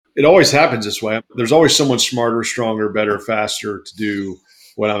it always happens this way. There's always someone smarter, stronger, better, faster to do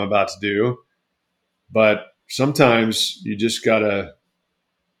what I'm about to do. But sometimes you just got to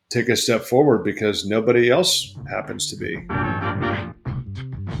take a step forward because nobody else happens to be.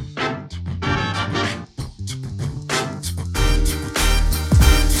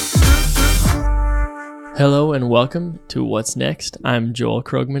 Hello and welcome to What's Next. I'm Joel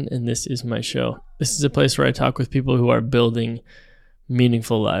Krogman and this is my show. This is a place where I talk with people who are building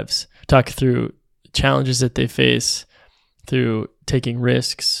meaningful lives. Talk through challenges that they face, through taking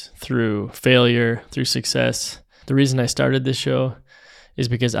risks, through failure, through success. The reason I started this show is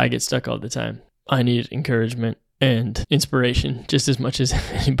because I get stuck all the time. I need encouragement and inspiration just as much as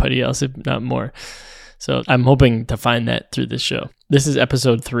anybody else, if not more. So I'm hoping to find that through this show. This is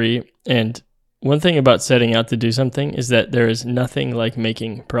episode 3, and one thing about setting out to do something is that there is nothing like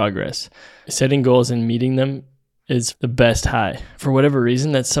making progress. Setting goals and meeting them is the best high. For whatever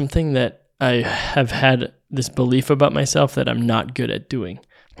reason, that's something that I have had this belief about myself that I'm not good at doing,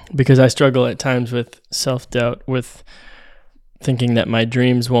 because I struggle at times with self-doubt, with thinking that my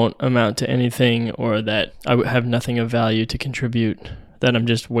dreams won't amount to anything or that I have nothing of value to contribute, that I'm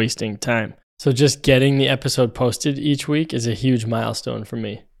just wasting time. So just getting the episode posted each week is a huge milestone for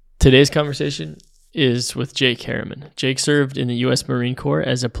me. Today's conversation is with Jake Harriman. Jake served in the U.S. Marine Corps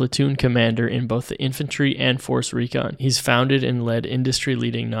as a Platoon Commander in both the Infantry and Force Recon. He's founded and led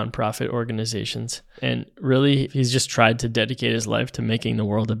industry-leading nonprofit organizations, and really, he's just tried to dedicate his life to making the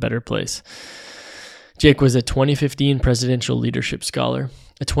world a better place. Jake was a 2015 Presidential Leadership Scholar,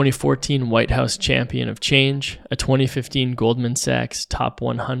 a 2014 White House Champion of Change, a 2015 Goldman Sachs Top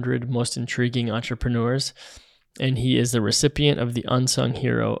 100 Most Intriguing Entrepreneurs, and he is the recipient of the Unsung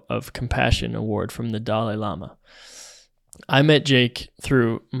Hero of Compassion award from the Dalai Lama. I met Jake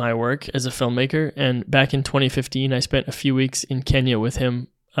through my work as a filmmaker, and back in 2015, I spent a few weeks in Kenya with him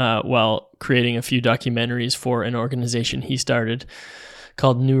while creating a few documentaries for an organization he started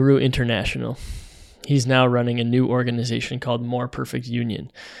called Nuru International. He's now running a new organization called More Perfect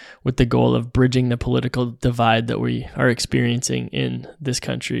Union, with the goal of bridging the political divide that we are experiencing in this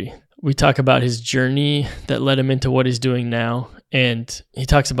country. We talk about his journey that led him into what he's doing now, and he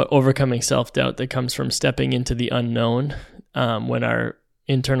talks about overcoming self-doubt that comes from stepping into the unknown when our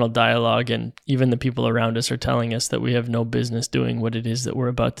internal dialogue and even the people around us are telling us that we have no business doing what it is that we're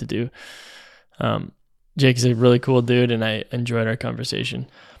about to do. Jake's a really cool dude, and I enjoyed our conversation.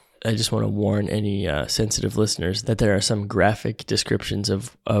 I just want to warn any sensitive listeners that there are some graphic descriptions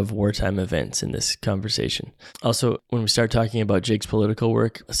of wartime events in this conversation. Also, when we start talking about Jake's political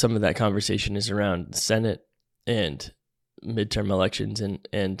work, some of that conversation is around Senate and midterm elections,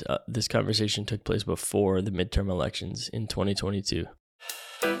 and this conversation took place before the midterm elections in 2022.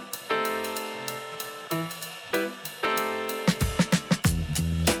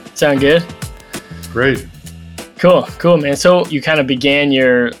 Sound good? Great. Cool, man. So you kind of began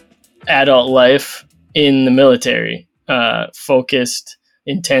your adult life in the military, focused,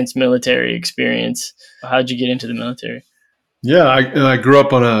 intense military experience. How'd you get into the military? Yeah, I grew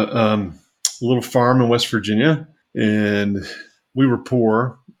up on a little farm in West Virginia, and we were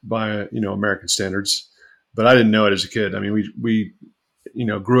poor by American standards, but I didn't know it as a kid. I mean, we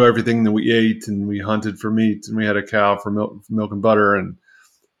grew everything that we ate, and we hunted for meat, and we had a cow for milk and butter, and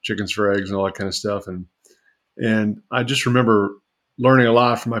chickens for eggs, and all that kind of stuff. And I just remember learning a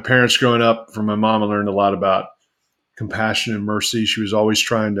lot from my parents growing up. From my mom, I learned a lot about compassion and mercy. She was always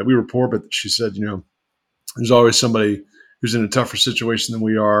trying to, we were poor, but she said, there's always somebody who's in a tougher situation than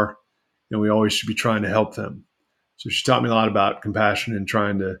we are, and we always should be trying to help them. So she taught me a lot about compassion and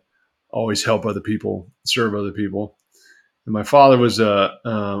trying to always help other people, serve other people. And my father was an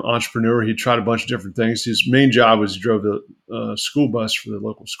entrepreneur. He tried a bunch of different things. His main job was he drove the school bus for the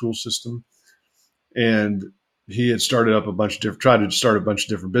local school system. And he had tried to start a bunch of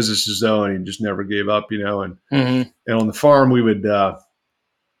different businesses though, and he just never gave up, and on the farm we would, I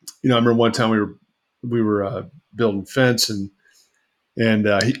remember one time we were building fence, and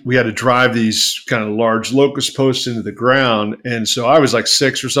we had to drive these kind of large locust posts into the ground. And so I was like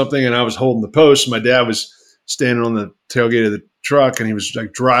 6 or something, and I was holding the post, and my dad was standing on the tailgate of the truck, and he was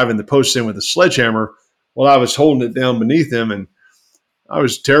like driving the post in with a sledgehammer while I was holding it down beneath him. And I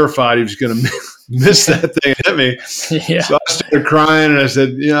was terrified he was going to miss that thing and hit me. Yeah. So I started crying, and I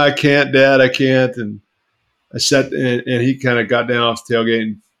said, I can't, Dad, I can't. And I sat, and he kind of got down off the tailgate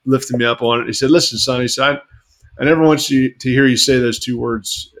and lifted me up on it. He said, listen, son, he said, I never want you to hear you say those 2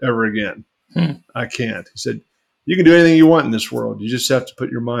 words ever again. I can't. He said, you can do anything you want in this world. You just have to put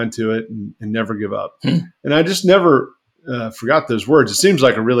your mind to it and never give up. And I just never forgot those words. It seems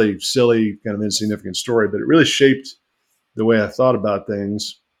like a really silly, kind of insignificant story, but it really shaped the way I thought about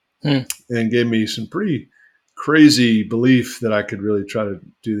things. and gave me some pretty crazy belief that I could really try to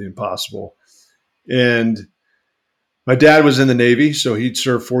do the impossible. And my dad was in the Navy, so he'd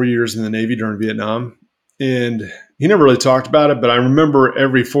served 4 years in the Navy during Vietnam. And he never really talked about it, but I remember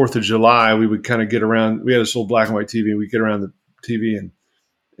every 4th of July, we would kind of get around. We had this old black and white TV, and we'd get around the TV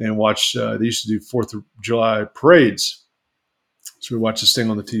and watch. They used to do 4th of July parades. So we watched this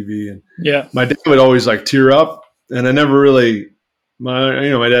thing on the TV. And my dad would always like tear up. And I never really, my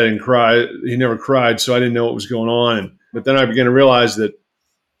dad didn't cry. He never cried, so I didn't know what was going on. But then I began to realize that,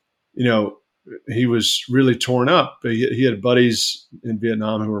 he was really torn up. He had buddies in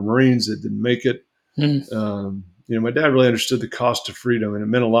Vietnam who were Marines that didn't make it. My dad really understood the cost of freedom, and it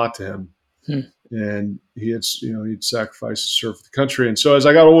meant a lot to him. And he'd sacrificed to serve the country. And so as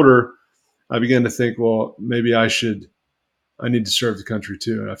I got older, I began to think, well, maybe I need to serve the country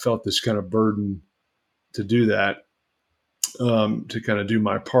too. And I felt this kind of burden to do that, to kind of do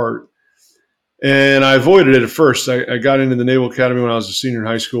my part. And I avoided it at first. I got into the Naval Academy when I was a senior in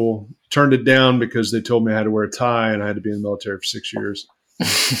high school, turned it down because they told me I had to wear a tie and I had to be in the military for 6 years.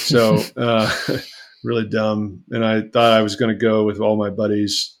 So really dumb. And I thought I was going to go with all my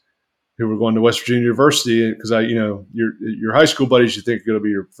buddies who were going to West Virginia University, because your high school buddies, you think are going to be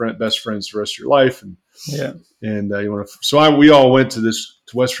your best friends the rest of your life. And we all went to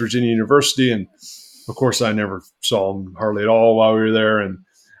West Virginia University. And of course I never saw them hardly at all while we were there. And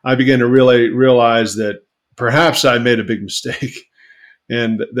I began to really realize that perhaps I made a big mistake,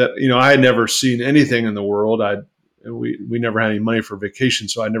 and that, I had never seen anything in the world. We never had any money for vacation,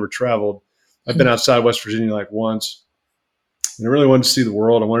 so I never traveled. I've been outside West Virginia like once, and I really wanted to see the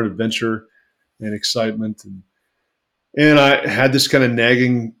world. I wanted adventure and excitement, and I had this kind of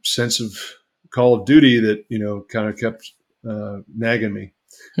nagging sense of call of duty that kind of kept nagging me.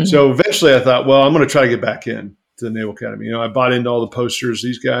 So eventually, I thought, well, I'm going to try to get back in to the Naval Academy. I bought into all the posters.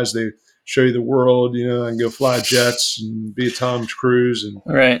 These guys, they show you the world. I can go fly jets and be a Tom Cruise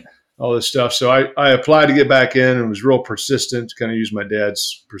and all this stuff. So I applied to get back in and was real persistent, to kind of use my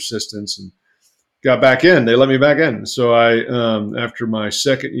dad's persistence, and got back in. They let me back in. So after my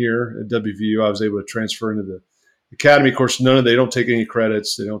second year at WVU, I was able to transfer into the academy. Of course, they don't take any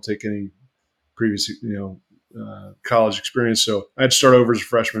credits. They don't take any previous, college experience. So I had to start over as a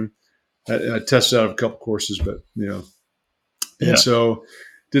freshman. I tested out a couple courses, but and so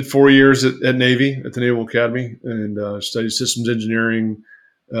did 4 years at Navy, at the Naval Academy, and studied systems engineering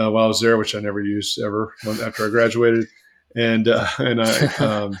while I was there, which I never used ever after I graduated. And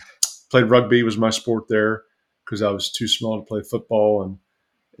I played rugby, was my sport there, because I was too small to play football,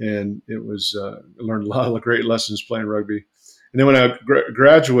 and it was I learned a lot of great lessons playing rugby. And then when I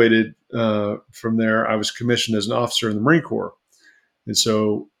graduated from there, I was commissioned as an officer in the Marine Corps, and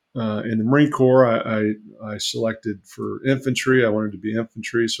so. In the Marine Corps, I selected for infantry. I wanted to be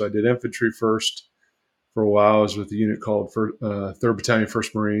infantry, so I did infantry first for a while. I was with a unit called 3rd Battalion,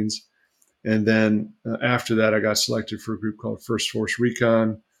 1st Marines. And then after that, I got selected for a group called Infantry and Force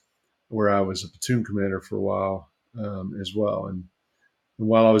Recon, where I was a platoon commander for a while as well. And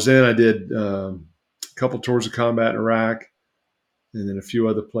while I was in, I did a couple tours of combat in Iraq, and then a few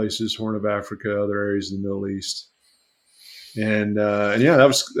other places, Horn of Africa, other areas in the Middle East. And that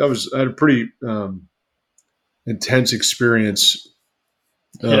I had a pretty intense experience,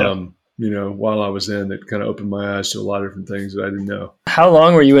 while I was in, that kind of opened my eyes to a lot of different things that I didn't know. How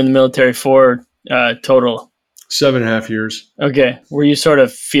long were you in the military for total? 7.5 years. Okay. Were you sort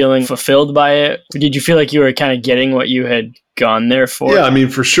of feeling fulfilled by it? Or did you feel like you were kind of getting what you had gone there for? Yeah,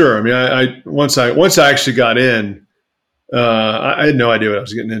 for sure. I once I actually got in, I had no idea what I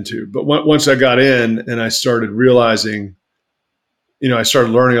was getting into. But once I got in and I started realizing, I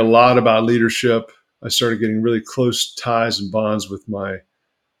started learning a lot about leadership. I started getting really close ties and bonds with my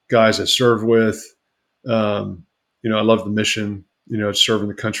guys I served with. I love the mission, serving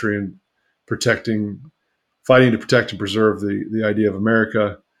the country and fighting to protect and preserve the idea of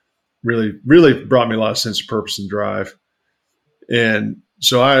America. Really, really brought me a lot of sense of purpose and drive. And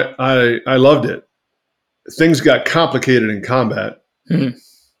so I loved it. Things got complicated in combat.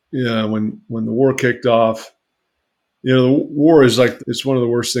 Mm-hmm. When the war kicked off, the war is it's one of the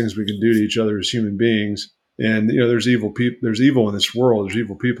worst things we can do to each other as human beings. And, there's evil people, there's evil in this world. There's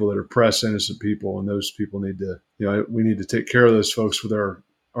evil people that oppress innocent people. And those people need to, we need to take care of those folks with our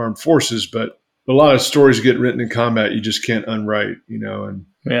armed forces. But a lot of stories get written in combat you just can't unwrite,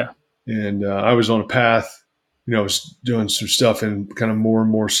 And I was on a path, I was doing some stuff in kind of more and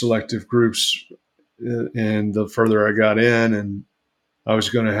more selective groups. And the further I got in, and I was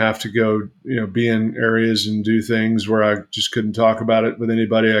going to have to go, be in areas and do things where I just couldn't talk about it with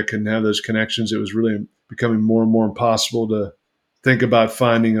anybody. I couldn't have those connections. It was really becoming more and more impossible to think about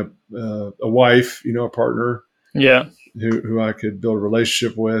finding a wife, a partner, Yeah. who I could build a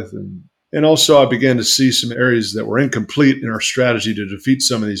relationship with. And also I began to see some areas that were incomplete in our strategy to defeat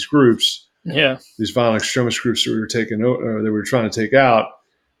some of these groups, Yeah. these violent extremist groups that that we were trying to take out.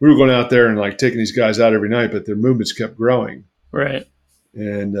 We were going out there and like taking these guys out every night, but their movements kept growing. Right.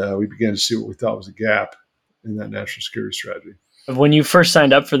 And we began to see what we thought was a gap in that national security strategy. When you first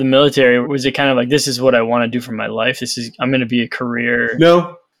signed up for the military, was it kind of like, this is what I want to do for my life? I'm going to be a career?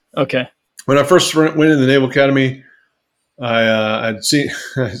 No. Okay. When I first went into the Naval Academy, I'd seen,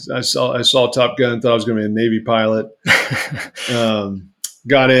 I saw Top Gun, thought I was going to be a Navy pilot.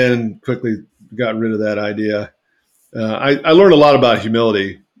 Got in, quickly got rid of that idea. I learned a lot about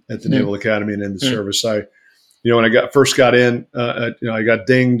humility at the Naval Academy and in the service. When I first got in, I got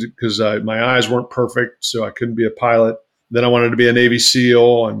dinged because my eyes weren't perfect, so I couldn't be a pilot. Then I wanted to be a Navy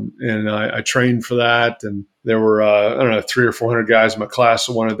SEAL, and I trained for that. And there were 300 or 400 guys in my class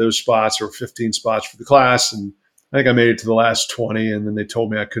who wanted those spots, or 15 spots for the class. And I think I made it to the last 20, and then they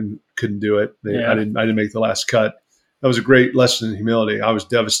told me I couldn't do it. I didn't make the last cut. That was a great lesson in humility. I was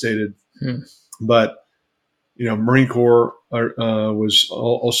devastated, but Marine Corps was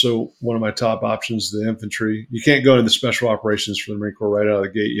also one of my top options. The infantry. You can't go into the special operations for the Marine Corps right out of the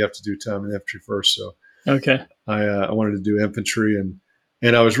gate. You have to do time in the infantry first. So okay, I wanted to do infantry,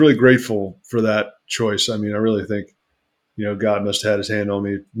 and I was really grateful for that choice. I mean, I really think God must have had his hand on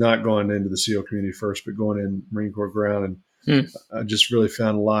me, not going into the SEAL community first, but going in Marine Corps ground, and I just really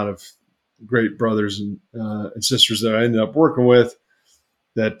found a lot of great brothers and sisters that I ended up working with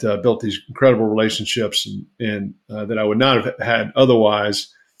that built these incredible relationships and that I would not have had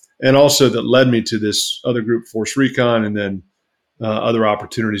otherwise, and also that led me to this other group, Force Recon, and then other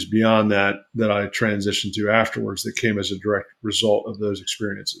opportunities beyond that I transitioned to afterwards that came as a direct result of those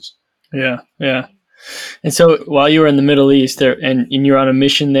experiences. Yeah, yeah. And so while you were in the Middle East there and you're on a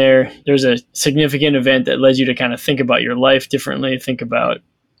mission there's a significant event that led you to kind of think about your life differently, think about,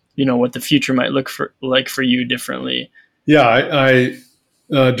 what the future might look like for you differently. Yeah, I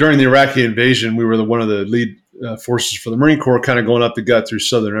during the Iraqi invasion, we were one of the lead forces for the Marine Corps, kind of going up the gut through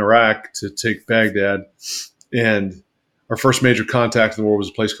southern Iraq to take Baghdad. And our first major contact in the war was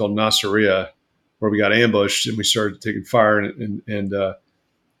a place called Nasiriyah, where we got ambushed and we started taking fire and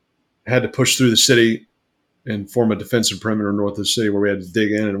had to push through the city and form a defensive perimeter north of the city where we had to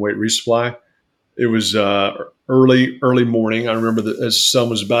dig in and wait resupply. It was early morning. I remember that as the sun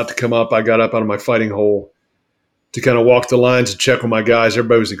was about to come up, I got up out of my fighting hole to kind of walk the lines and check on my guys.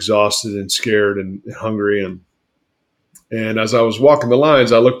 Everybody was exhausted and scared and hungry. And as I was walking the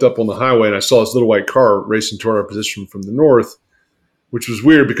lines, I looked up on the highway and I saw this little white car racing toward our position from the north, which was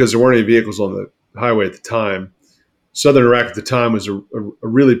weird because there weren't any vehicles on the highway at the time. Southern Iraq at the time was a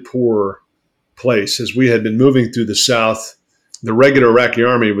really poor place. As we had been moving through the south, the regular Iraqi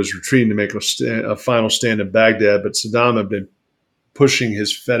army was retreating to make a final stand in Baghdad, but Saddam had been pushing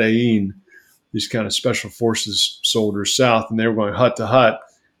his Fedayeen, these kind of special forces soldiers, south, and they were going hut to hut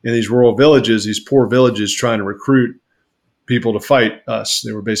in these rural villages, these poor villages, trying to recruit people to fight us.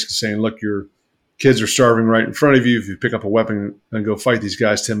 They were basically saying, look, your kids are starving right in front of you. If you pick up a weapon and go fight these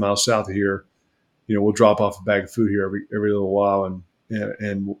guys 10 miles south of here, we'll drop off a bag of food here every little while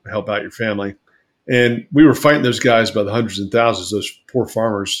and help out your family. And we were fighting those guys by the hundreds and thousands, those poor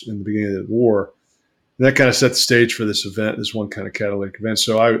farmers in the beginning of the war. And that kind of set the stage for this event, this one kind of catalytic event.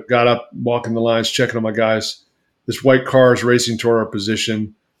 So I got up, walking the lines, checking on my guys. This white car is racing toward our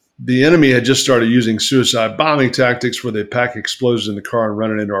position. The enemy had just started using suicide bombing tactics where they pack explosives in the car and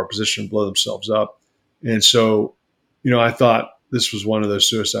run it into our position and blow themselves up. And so, I thought this was one of those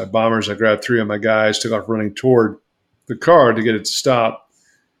suicide bombers. I grabbed 3 of my guys, took off running toward the car to get it to stop.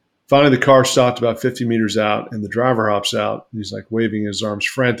 Finally, the car stopped about 50 meters out, and the driver hops out. And he's like waving his arms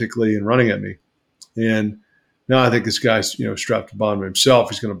frantically and running at me. And now I think this guy's, strapped to the bottom of himself.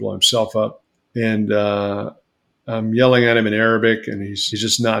 He's going to blow himself up. And I'm yelling at him in Arabic, and he's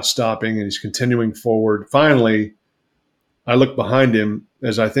just not stopping, and he's continuing forward. Finally, I look behind him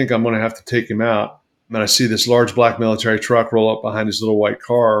as I think I'm going to have to take him out. And I see this large black military truck roll up behind his little white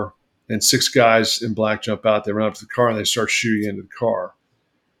car, and 6 guys in black jump out. They run up to the car, and they start shooting into the car.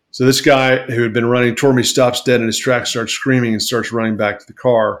 So this guy who had been running toward me stops dead in his tracks, starts screaming, and starts running back to the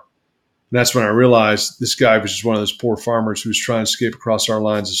car. And that's when I realized this guy was just one of those poor farmers who was trying to escape across our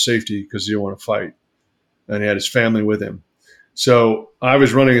lines of safety because he didn't want to fight. And he had his family with him. So I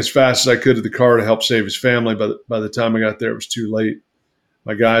was running as fast as I could to the car to help save his family. But by the time I got there, it was too late.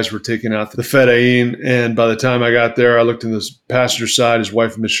 My guys were taking out the Fedayeen. And by the time I got there, I looked in the passenger side. His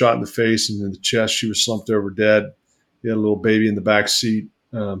wife had been shot in the face and in the chest. She was slumped over dead. He had a little baby in the back seat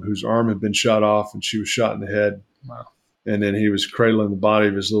whose arm had been shot off, and she was shot in the head. Wow. And then he was cradling the body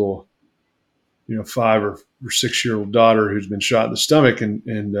of his little, 5 or 6-year-old daughter who's been shot in the stomach,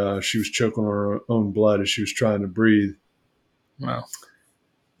 and she was choking on her own blood as she was trying to breathe. Wow.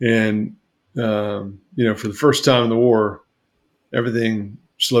 And, for the first time in the war, everything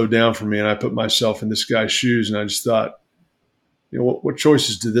slowed down for me, and I put myself in this guy's shoes, and I just thought, what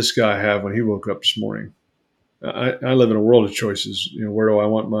choices did this guy have when he woke up this morning? I live in a world of choices. Where do I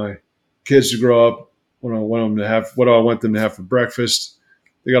want my kids to grow up? What do I want them to have? What do I want them to have for breakfast?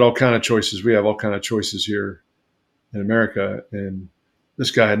 They got all kind of choices. We have all kind of choices here in America, and this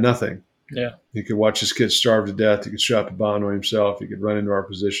guy had nothing. Yeah. He could watch his kids starve to death. He could strap a bomb on himself. He could run into our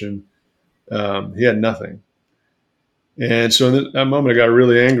position. He had nothing. And so in that moment, I got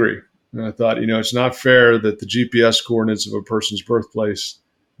really angry. And I thought, it's not fair that the GPS coordinates of a person's birthplace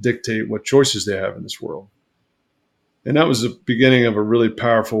dictate what choices they have in this world. And that was the beginning of a really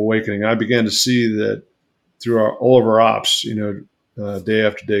powerful awakening. I began to see that through all of our ops, day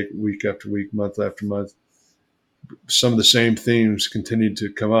after day, week after week, month after month, some of the same themes continued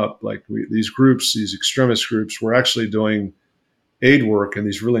to come up. Like these groups, these extremist groups, were actually doing aid work in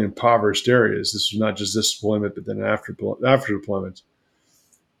these really impoverished areas. This was not just this deployment, but then after deployment.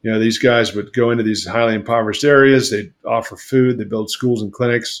 These guys would go into these highly impoverished areas. They'd offer food. They build schools and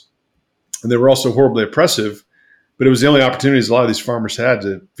clinics. And they were also horribly oppressive, but it was the only opportunities a lot of these farmers had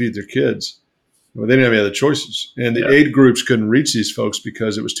to feed their kids. They didn't have any other choices. And the aid groups couldn't reach these folks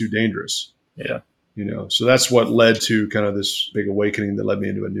because it was too dangerous. Yeah. So that's what led to kind of this big awakening that led me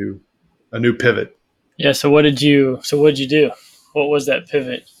into a new pivot. Yeah. So what did you do? What was that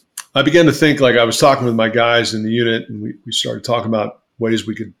pivot? I began to think, like, I was talking with my guys in the unit, and we started talking about ways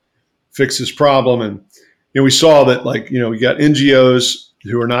we could fix this problem. And we saw that, like, we got NGOs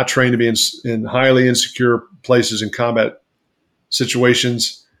who are not trained to be in highly insecure places in combat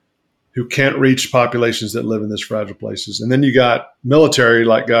situations, who can't reach populations that live in this fragile places. And then you got military,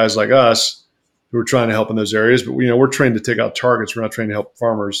 like guys like us, who are trying to help in those areas. But we're trained to take out targets. We're not trained to help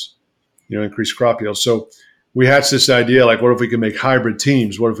farmers, increase crop yield. So we hatched this idea, like, what if we could make hybrid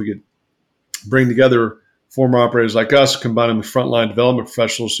teams? What if we could bring together former operators like us, combine them with frontline development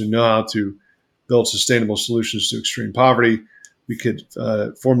professionals who know how to build sustainable solutions to extreme poverty? We could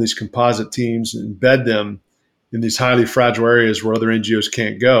form these composite teams and embed them in these highly fragile areas where other NGOs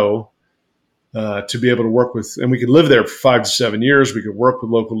can't go, to be able to work with, and we could live there for 5 to 7 years. We could work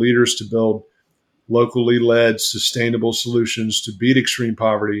with local leaders to build locally led sustainable solutions to beat extreme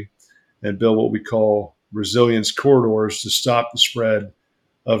poverty and build what we call resilience corridors to stop the spread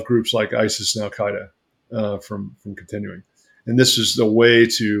of groups like ISIS and Al-Qaeda from continuing. And this is the way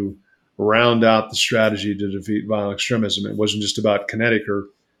to round out the strategy to defeat violent extremism. It wasn't just about kinetic or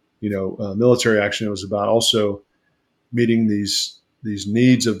military action. It was about also meeting these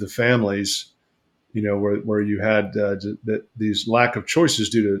needs of the families, where you had these lack of choices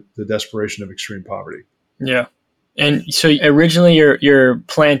due to the desperation of extreme poverty. Yeah. And so originally your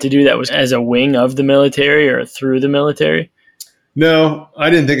plan to do that was as a wing of the military or through the military? No, I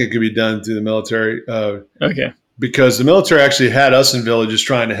didn't think it could be done through the military. Okay. Because the military actually had us in villages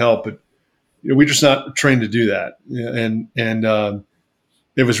trying to help, but we're just not trained to do that. And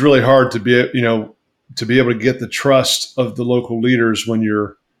it was really hard to be able to get the trust of the local leaders when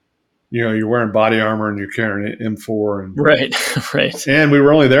you're wearing body armor and you're carrying an M4. And, right. And we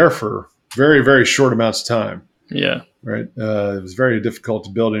were only there for very, very short amounts of time. Yeah. Right. It was very difficult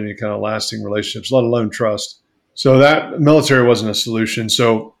to build any kind of lasting relationships, let alone trust. So that military wasn't a solution.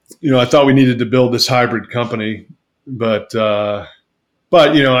 So, I thought we needed to build this hybrid company, but I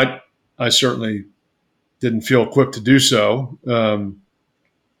certainly didn't feel equipped to do so.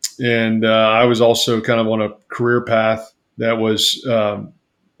 And I was also kind of on a career path that was,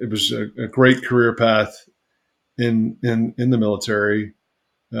 it was a great career path in the military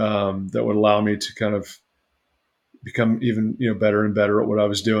that would allow me to kind of become even better and better at what I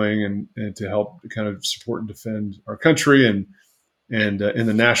was doing, and to help kind of support and defend our country and in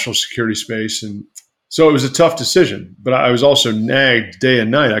the national security space. And so it was a tough decision, but I was also nagged day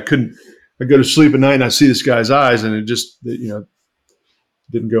and night. I'd go to sleep at night and I see this guy's eyes, and it just didn't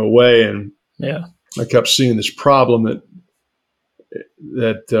go away. And yeah, I kept seeing this problem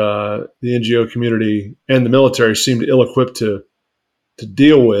that the NGO community and the military seemed ill-equipped to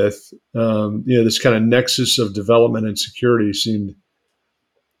deal with. This kind of nexus of development and security seemed,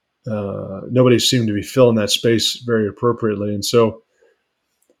 nobody seemed to be filling that space very appropriately. And so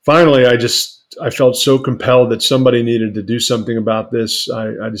finally, I felt so compelled that somebody needed to do something about this.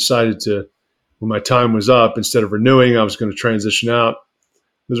 I decided to, when my time was up, instead of renewing, I was going to transition out.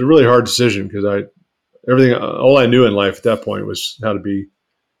 It was a really hard decision because all I knew in life at that point was how to be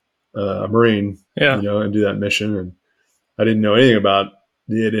a Marine, and do that mission. I didn't know anything about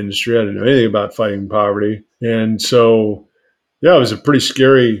the aid industry. I didn't know anything about fighting poverty. And so, yeah, it was a pretty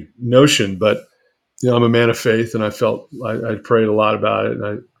scary notion, but I'm a man of faith, and I felt I prayed a lot about it,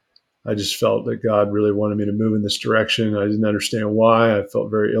 and I just felt that God really wanted me to move in this direction. I didn't understand why. I felt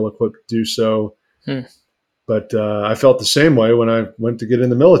very ill-equipped to do so. But I felt the same way when I went to get in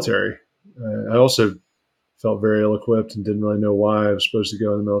the military. I also felt very ill-equipped and didn't really know why I was supposed to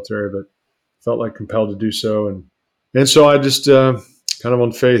go in the military, but felt like compelled to do so. And so I just kind of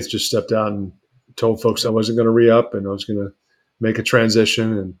on faith just stepped out and told folks I wasn't going to re-up and I was going to make a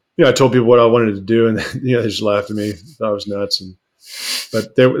transition. And, I told people what I wanted to do, and they just laughed at me, thought I was nuts.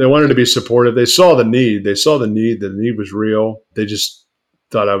 But they wanted to be supportive. They saw the need. The need was real. They just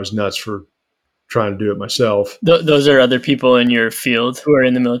thought I was nuts for trying to do it myself. Those are other people in your field who are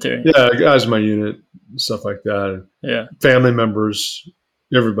in the military? Yeah, guys in my unit, stuff like that. Yeah. Family members,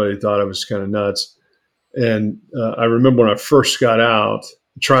 everybody thought I was kind of nuts. And I remember when I first got out,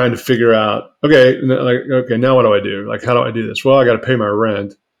 trying to figure out, okay, now what do I do? Like, how do I do this? Well, I got to pay my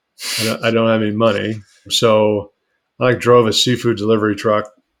rent. I don't have any money. So I drove a seafood delivery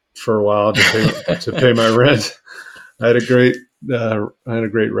truck for a while to pay my rent. I had a great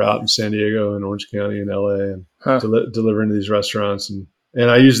route in San Diego and Orange County and LA and delivering to these restaurants. And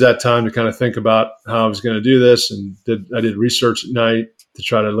I used that time to kind of think about how I was going to do this. And I did research at night to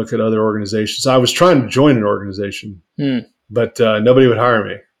try to look at other organizations. I was trying to join an organization, but nobody would hire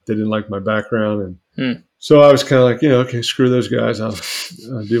me. They didn't like my background. And so I was kind of like, okay, screw those guys. I'll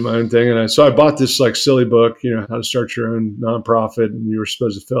do my own thing. And so I bought this like silly book, how to start your own nonprofit. And you were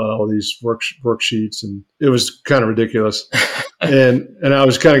supposed to fill out all these worksheets. And it was kind of ridiculous. and I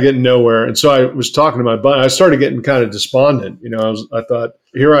was kind of getting nowhere. And so I was talking to my buddy. I started getting kind of despondent. I thought,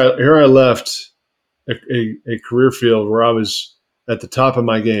 here I left a career field where I was at the top of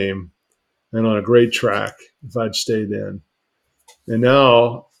my game and on a great track if I'd stayed in. And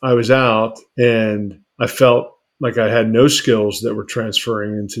now I was out and I felt like I had no skills that were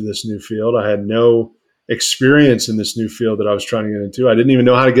transferring into this new field. I had no experience in this new field that I was trying to get into. I didn't even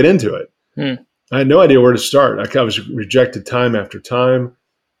know how to get into it. I had no idea where to start. I was rejected time after time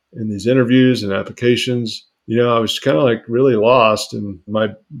in these interviews and applications. I was kind of like really lost. And my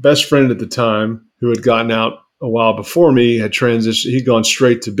best friend at the time, who had gotten out a while before me, had transitioned. He'd gone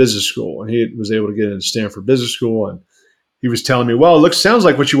straight to business school, and he was able to get into Stanford Business School. And he was telling me, well, sounds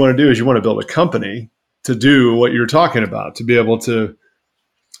like what you want to do is you want to build a company to do what you're talking about, to be able to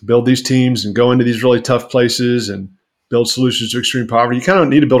build these teams and go into these really tough places and build solutions to extreme poverty. You kind of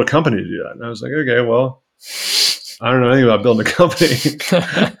need to build a company to do that. And I was like, okay, well, I don't know anything about building a company.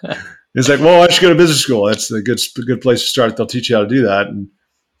 It's like, well, I should go to business school. That's a good place to start. They'll teach you how to do that. And,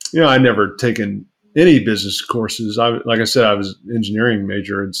 I'd never taken any business courses. Like I said, I was an engineering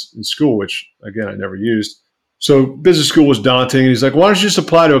major in school, which, again, I never used. So business school was daunting. And he's like, why don't you just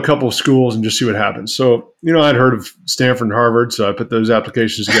apply to a couple of schools and just see what happens? So, I'd heard of Stanford and Harvard. So I put those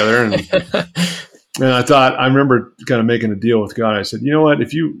applications together. And I remember kind of making a deal with God. I said, you know what?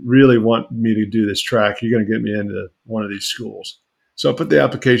 If you really want me to do this track, you're going to get me into one of these schools. So I put the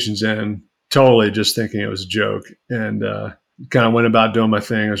applications in, totally just thinking it was a joke. And kind of went about doing my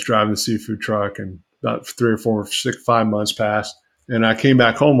thing. I was driving the seafood truck, and about 3 or 4, 6, 5 months passed. And I came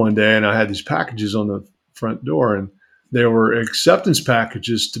back home one day and I had these packages on the front door, and there were acceptance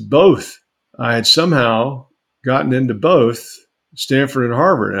packages to both. I had somehow gotten into both Stanford and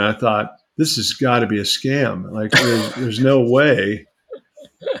Harvard. And I thought, this has got to be a scam. Like there's no way.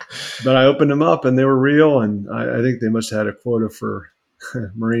 But I opened them up and they were real. And I think they must have had a quota for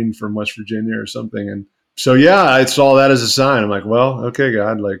Marine from West Virginia or something. And so, yeah, I saw that as a sign. I'm like, well, okay,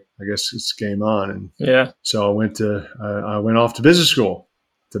 God, like, I guess it's game on. And yeah. So I went off to business school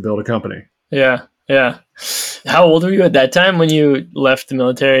to build a company. Yeah. Yeah. How old were you at that time when you left the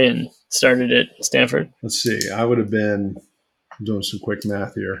military and started at Stanford? Let's see. I would have been, I'm doing some quick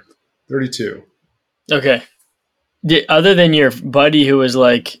math here, 32. Okay. Other than your buddy who was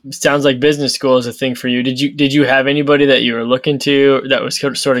like, sounds like business school is a thing for you, did you have anybody that you were looking to that was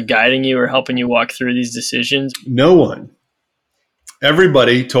sort of guiding you or helping you walk through these decisions? No one.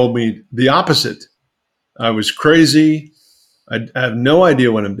 Everybody told me the opposite. I was crazy. I have no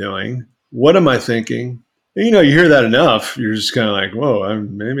idea what I'm doing. What am I thinking? And, you hear that enough. You're just kind of like, whoa,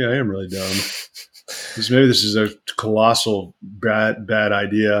 maybe I am really dumb. Maybe this is a colossal bad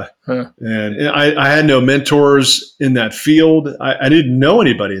idea. Huh. And I had no mentors in that field. I didn't know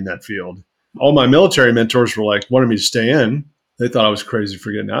anybody in that field. All my military mentors were like, wanted me to stay in. They thought I was crazy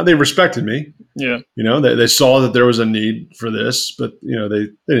for getting out. They respected me. Yeah. They saw that there was a need for this, but, they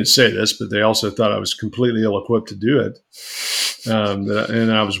didn't say this, but they also thought I was completely ill-equipped to do it.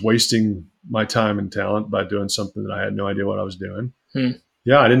 And I was wasting my time and talent by doing something that I had no idea what I was doing. Hmm.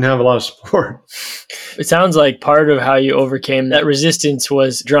 Yeah, I didn't have a lot of support. It sounds like part of how you overcame that resistance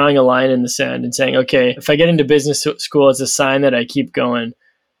was drawing a line in the sand and saying, okay, if I get into business school, it's a sign that I keep going.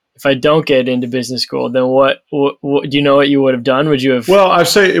 If I don't get into business school, then what do you know what you would have done? Would you have? Well, I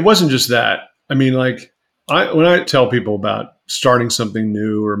say it wasn't just that. I mean, like when I tell people about starting something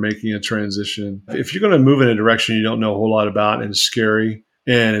new or making a transition, if you're going to move in a direction you don't know a whole lot about and it's scary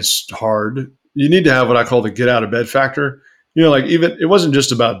and it's hard, you need to have what I call the get out of bed factor. Like even it wasn't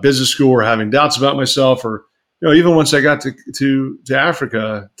just about business school or having doubts about myself, or even once I got to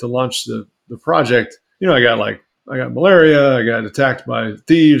Africa to launch the project, I got malaria. I got attacked by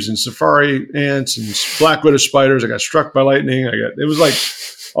thieves and safari ants and black widow spiders. I got struck by lightning. It was like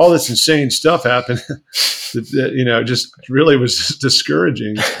all this insane stuff happened that just really was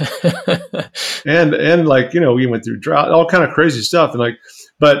discouraging. and we went through drought, all kind of crazy stuff.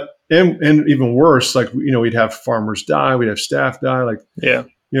 And even worse, we'd have farmers die. We'd have staff die.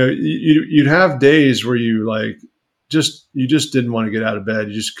 You'd have days where you just didn't want to get out of bed.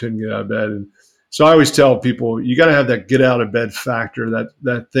 You just couldn't get out of bed. And so I always tell people, you got to have that get out of bed factor,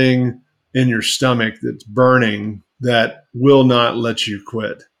 that thing in your stomach that's burning that will not let you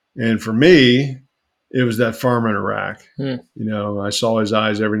quit. And for me, it was that farmer in Iraq. I saw his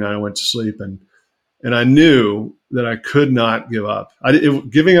eyes every night I went to sleep, and I knew that I could not give up.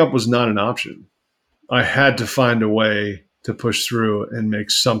 Giving up was not an option. I had to find a way to push through and make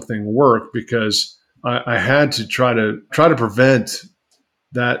something work, because I had to try to prevent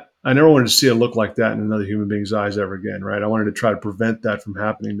that. I never wanted to see a look like that in another human being's eyes ever again, right? I wanted to try to prevent that from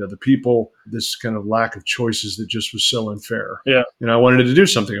happening to other people, this kind of lack of choices that just was so unfair. Yeah. And I wanted to do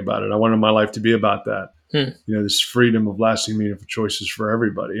something about it. I wanted my life to be about that. This freedom of lasting, meaningful choices for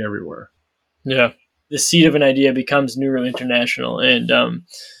everybody, everywhere. Yeah. The seed of an idea becomes Nuru International. And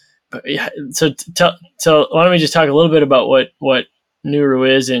so why don't we just talk a little bit about what Nuru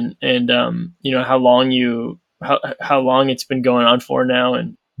is and how long it's been going on for now.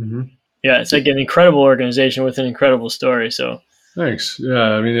 And yeah, it's like an incredible organization with an incredible story. So thanks.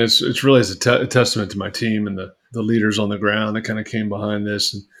 Yeah, I mean, it's really a testament to my team and the leaders on the ground that kind of came behind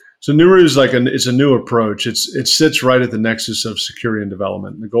this. And so Nuru is it's a new approach. It sits right at the nexus of security and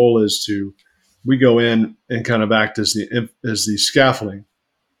development. And the goal is we go in and kind of act as the scaffolding.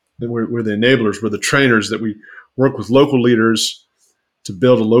 We're the enablers. We're the trainers that we work with local leaders to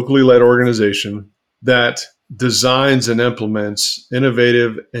build a locally led organization that designs and implements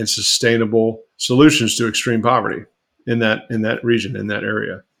innovative and sustainable solutions to extreme poverty in that region, in that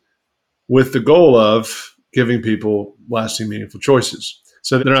area, with the goal of giving people lasting, meaningful choices.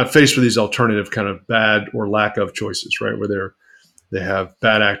 So they're not faced with these alternative kind of bad or lack of choices, right? Where they have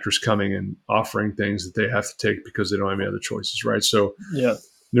bad actors coming and offering things that they have to take because they don't have any other choices, right? So yeah,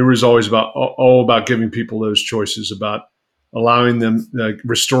 Nuru is always all about giving people those choices, about allowing them,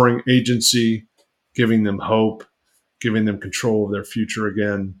 restoring agency, giving them hope, giving them control of their future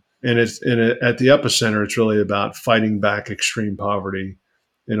again. And at the epicenter, it's really about fighting back extreme poverty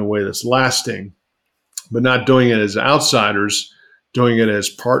in a way that's lasting, but not doing it as outsiders, doing it as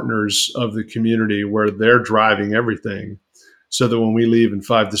partners of the community where they're driving everything, so that when we leave in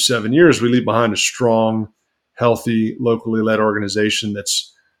 5 to 7 years, we leave behind a strong, healthy, locally led organization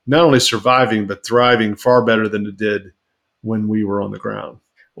that's not only surviving, but thriving far better than it did when we were on the ground.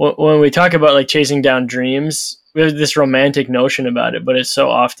 When we talk about chasing down dreams, we have this romantic notion about it, but it's so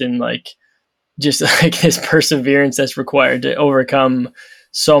often just this perseverance that's required to overcome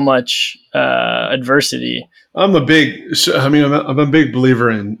so much adversity. I'm a big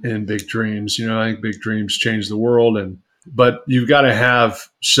believer in big dreams. I think big dreams change the world, but you've got to have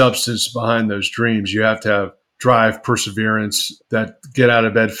substance behind those dreams. You have to have drive, perseverance, that get out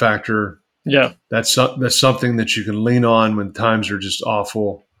of bed factor. Yeah, that's something that you can lean on when times are just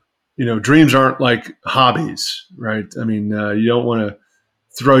awful. Dreams aren't like hobbies, right? I mean, you don't want to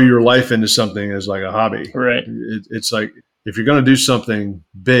throw your life into something as like a hobby, right? It's like, if you're going to do something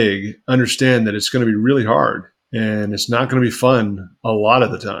big, understand that it's going to be really hard and it's not going to be fun a lot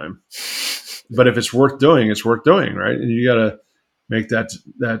of the time. But if it's worth doing, it's worth doing, right? And you got to make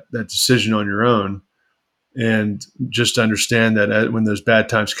that decision on your own, and just understand that when those bad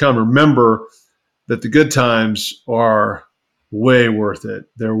times come, remember that the good times are way worth it.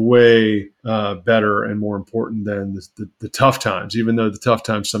 They're way better and more important than the tough times, even though the tough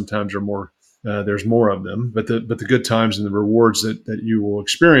times sometimes are more, there's more of them, but the good times and the rewards that you will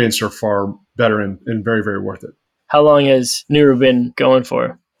experience are far better and very, very worth it. How long has Nuru been going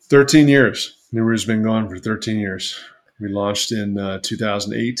for? 13 years. Nuru's been going for 13 years. We launched in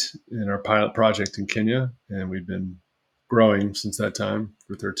 2008 in our pilot project in Kenya, and we've been growing since that time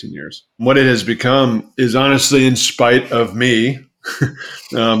for 13 years. What it has become is honestly in spite of me.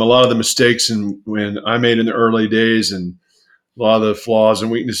 A lot of the mistakes when I made in the early days and a lot of the flaws and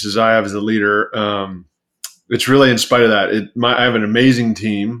weaknesses I have as a leader, it's really in spite of that. I have an amazing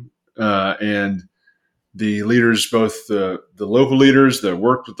team, and the leaders, both the local leaders that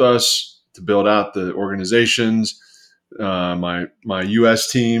worked with us to build out the organizations, my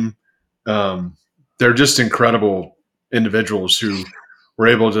U.S. team, they're just incredible individuals who were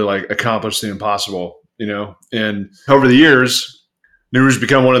able to accomplish the impossible, And over the years, Nuru's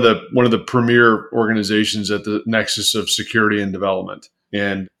become one of the premier organizations at the nexus of security and development,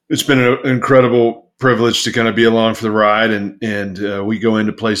 and it's been an incredible privilege to kind of be along for the ride. And we go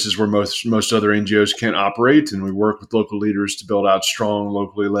into places where most other NGOs can't operate, and we work with local leaders to build out strong,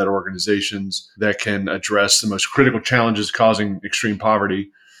 locally led organizations that can address the most critical challenges causing extreme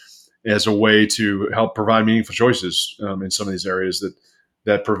poverty as a way to help provide meaningful choices in some of these areas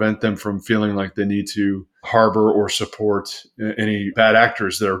that prevent them from feeling like they need to harbor or support any bad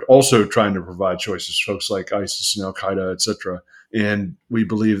actors that are also trying to provide choices, folks like ISIS and Al-Qaeda, et cetera. And we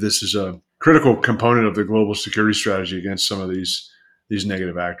believe this is a critical component of the global security strategy against some of these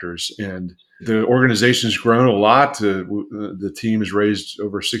negative actors. And the organization's grown a lot. The team has raised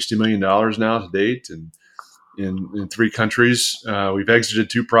over $60 million now to date, and in 3 countries. We've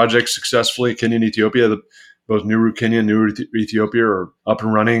exited 2 projects successfully, Kenya and Ethiopia. Both Nuru Kenya and Nuru Ethiopia are up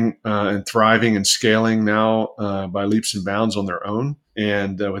and running and thriving and scaling now by leaps and bounds on their own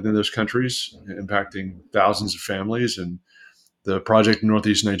and within those countries, impacting thousands of families. And the project in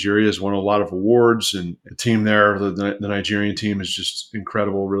Northeast Nigeria has won a lot of awards, and the team there, the Nigerian team, is just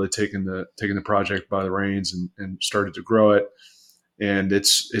incredible, really taking the project by the reins and started to grow it. And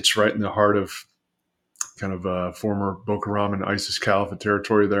it's right in the heart of kind of former Boko Haram and ISIS Caliphate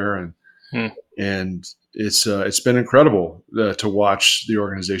territory there. And it's been incredible to watch the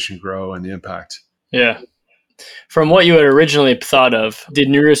organization grow and the impact. Yeah. From what you had originally thought of, did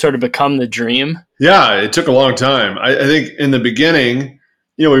Nuru sort of become the dream? Yeah, it took a long time. I think in the beginning,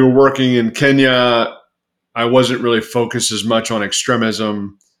 we were working in Kenya. I wasn't really focused as much on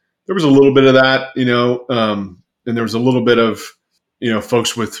extremism. There was a little bit of that, and there was a little bit of,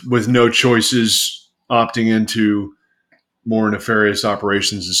 folks with no choices opting into more nefarious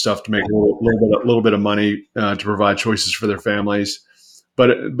operations and stuff to make a little bit of money to provide choices for their families, but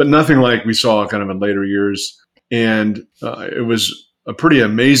nothing like we saw kind of in later years. And it was a pretty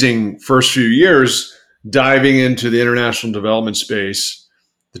amazing first few years diving into the international development space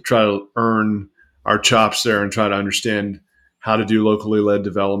to try to earn our chops there and try to understand how to do locally led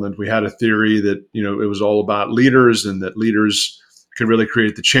development. We had a theory that it was all about leaders, and that leaders could really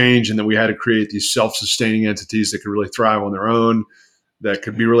create the change, and that we had to create these self-sustaining entities that could really thrive on their own, that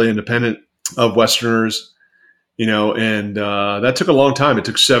could be really independent of Westerners, and that took a long time. It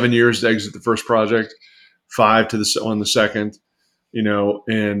took 7 years to exit the first project, 5 on the second,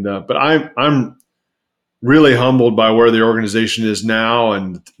 but I'm really humbled by where the organization is now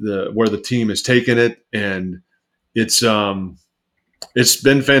and where the team has taken it. And it's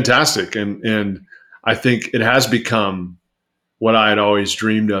been fantastic. And I think it has become what I had always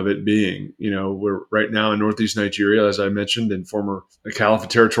dreamed of it being. We're right now in Northeast Nigeria, as I mentioned, in former Caliphate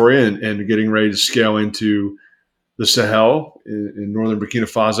territory, and getting ready to scale into the Sahel in northern Burkina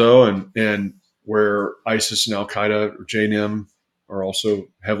Faso, and where ISIS and Al-Qaeda or JNIM are also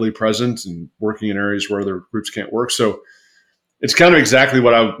heavily present and working in areas where other groups can't work. So it's kind of exactly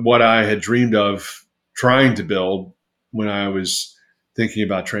what I had dreamed of trying to build when I was thinking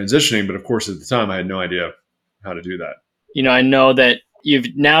about transitioning. But of course, at the time, I had no idea how to do that. I know that you've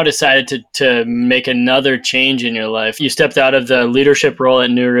now decided to make another change in your life. You stepped out of the leadership role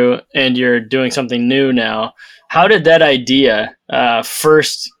at Nuru, and you're doing something new now. How did that idea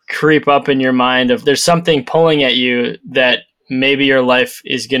first creep up in your mind of there's something pulling at you that maybe your life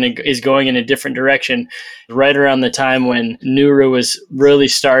is going in a different direction, right around the time when Nuru was really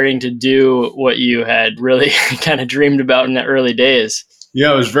starting to do what you had really kind of dreamed about in the early days?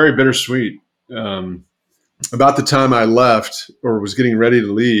 Yeah, it was very bittersweet. About the time I left or was getting ready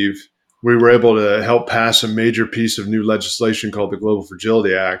to leave, we were able to help pass a major piece of new legislation called the Global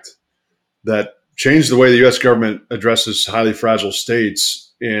Fragility Act that changed the way the U.S. government addresses highly fragile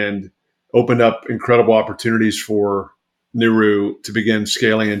states and opened up incredible opportunities for Nuru to begin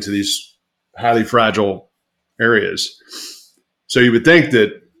scaling into these highly fragile areas. So you would think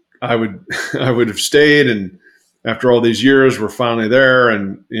that I would have stayed, and after all these years, we're finally there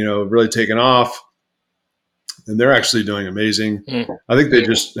and really taken off. And they're actually doing amazing. I think they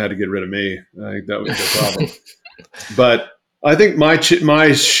just had to get rid of me. I think that was the problem. But I think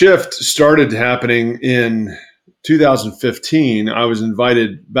my shift started happening in 2015, I was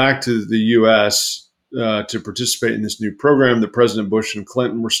invited back to the U.S. To participate in this new program that President Bush and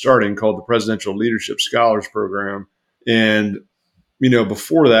Clinton were starting called the Presidential Leadership Scholars Program. And,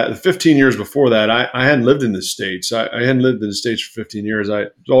 before that, 15 years before that, I hadn't lived in the States. I hadn't lived in the States for 15 years. I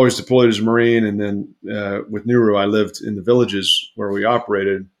was always deployed as a Marine. And then with Nuru, I lived in the villages where we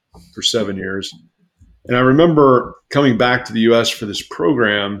operated for 7 years. And I remember coming back to the U.S. for this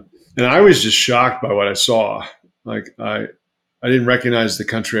program, and I was just shocked by what I saw. Like I didn't recognize the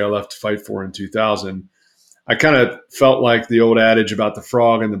country I left to fight for in 2000. I kind of felt like the old adage about the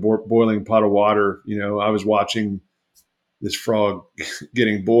frog in the boiling pot of water. I was watching this frog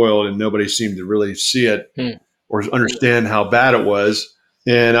getting boiled, and nobody seemed to really see it or understand how bad it was.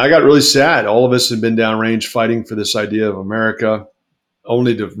 And I got really sad. All of us had been downrange fighting for this idea of America,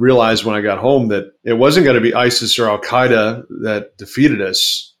 only to realize when I got home that it wasn't going to be ISIS or Al-Qaeda that defeated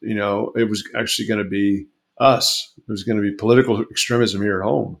us. It was actually going to be us. It was going to be political extremism here at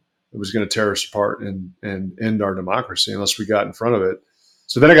home. It was going to tear us apart and end our democracy unless we got in front of it.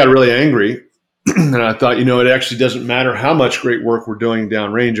 So then I got really angry. And I thought, it actually doesn't matter how much great work we're doing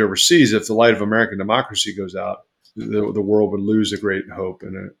downrange overseas. If the light of American democracy goes out, the world would lose a great hope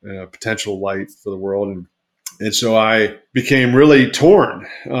and a potential light for the world. And so I became really torn.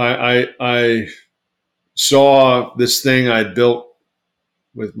 I saw this thing I'd built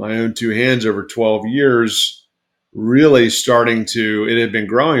with my own two hands over 12 years, really it had been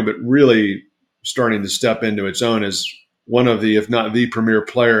growing, but really starting to step into its own as one of the, if not the premier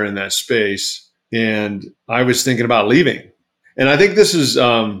player in that space. And I was thinking about leaving. And I think this is,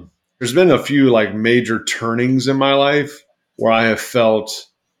 there's been a few like major turnings in my life where I have felt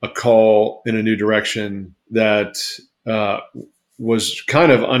a call in a new direction that was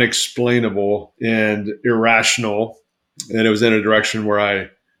kind of unexplainable and irrational. And it was in a direction where I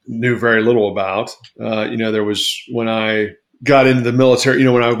knew very little about. There was when I got into the military,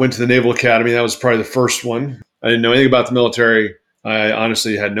 when I went to the Naval Academy, that was probably the first one. I didn't know anything about the military. I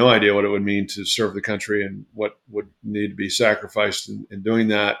honestly had no idea what it would mean to serve the country and what would need to be sacrificed in doing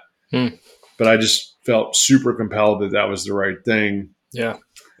that. But I just felt super compelled that was the right thing. Yeah.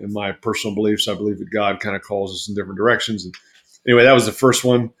 In my personal beliefs, I believe that God kind of calls us in different directions. And anyway, that was the first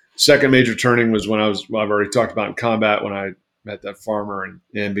one. Second major turning was when I've already talked about in combat, when I met that farmer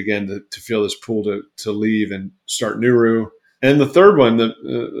and began to feel this pull to leave and start Nuru. And the third one,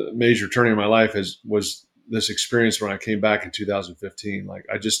 the major turning in my life was this experience when I came back in 2015. Like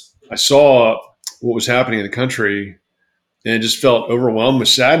I saw what was happening in the country and just felt overwhelmed with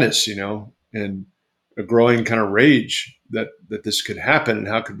sadness, and a growing kind of rage that this could happen, and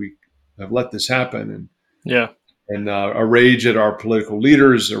how could we have let this happen? And a rage at our political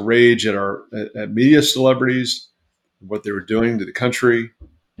leaders, a rage at media celebrities, what they were doing to the country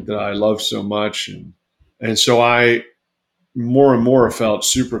that I love so much, and so I more and more felt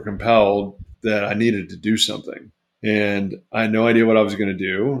super compelled that I needed to do something. And I had no idea what I was going to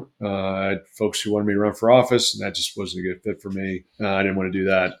do. I had folks who wanted me to run for office, and that just wasn't a good fit for me. I didn't want to do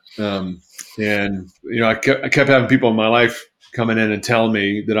that. I kept having people in my life coming in and telling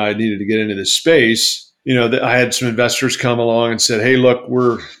me that I needed to get into this space. That I had some investors come along and said, "Hey, look,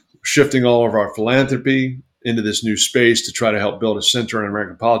 we're shifting all of our philanthropy into this new space to try to help build a center in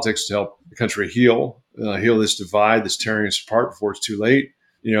American politics to help the country heal this divide that's tearing us apart before it's too late.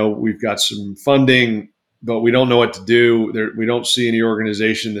 We've got some funding, but we don't know what to do. We don't see any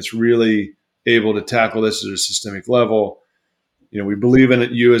organization that's really able to tackle this at a systemic level. We believe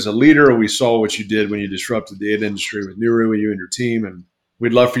in you as a leader. We saw what you did when you disrupted the aid industry with Nuru, you and your team. And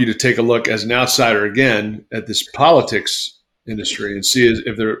we'd love for you to take a look as an outsider again at this politics industry and see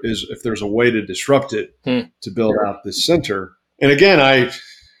if there's a way to disrupt it to build out this center." And again,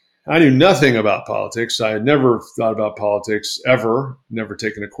 I knew nothing about politics. I had never thought about politics ever, never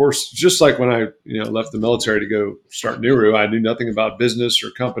taken a course. Just like when I left the military to go start Nuru, I knew nothing about business or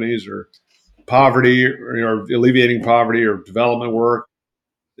companies or poverty or alleviating poverty or development work.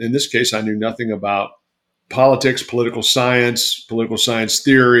 In this case, I knew nothing about politics, political science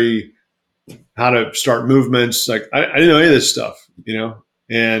theory, how to start movements. Like I didn't know any of this stuff,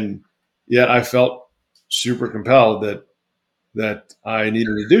 and yet I felt super compelled that I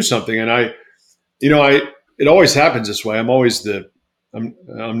needed to do something. And it always happens this way. I'm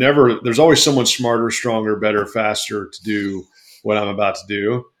never, there's always someone smarter, stronger, better, faster to do what I'm about to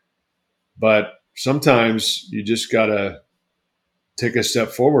do. But sometimes you just got to take a step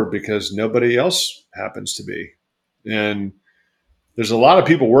forward because nobody else happens to be. And there's a lot of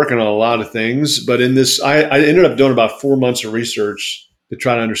people working on a lot of things, but in this, I ended up doing about 4 months of research to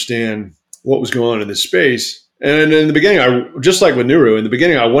try to understand what was going on in this space. And in the beginning, just like with Nuru, in the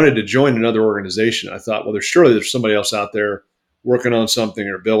beginning, I wanted to join another organization. I thought, well, there's somebody else out there working on something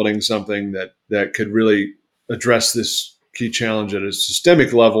or building something that could really address this key challenge at a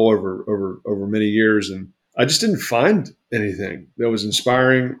systemic level over many years. And I just didn't find anything that was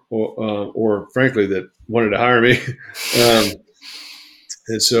inspiring or frankly, that wanted to hire me.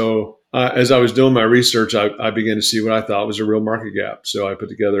 And so as I was doing my research, I began to see what I thought was a real market gap. So I put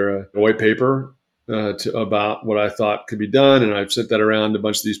together a white paper about what I thought could be done. And I've sent that around to a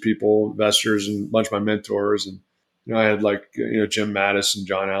bunch of these people, investors, and a bunch of my mentors. And I had Jim Mattis and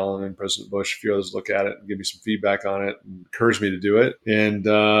John Allen and President Bush, a few others look at it and give me some feedback on it and encourage me to do it. And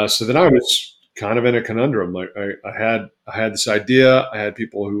so then I was kind of in a conundrum. Like I had this idea. I had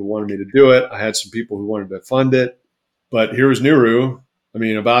people who wanted me to do it. I had some people who wanted to fund it. But here was Nuru,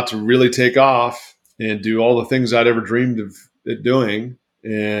 about to really take off and do all the things I'd ever dreamed of it doing.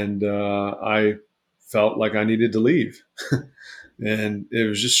 And I felt like I needed to leave. And it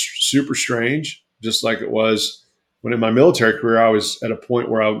was just super strange, just like it was when in my military career. I was at a point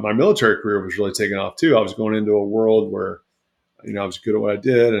where my military career was really taking off too. I was going into a world where, I was good at what I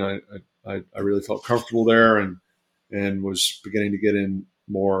did, and I really felt comfortable there, and was beginning to get in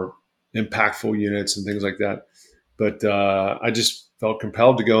more impactful units and things like that. But I just felt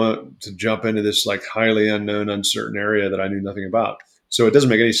compelled to jump into this like highly unknown, uncertain area that I knew nothing about. So it doesn't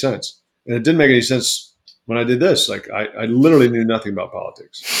make any sense. And it didn't make any sense when I did this. Like I literally knew nothing about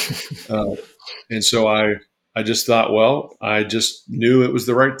politics. And so I just thought, well, I just knew it was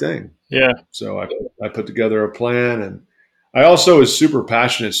the right thing. Yeah. So I put together a plan, and I also was super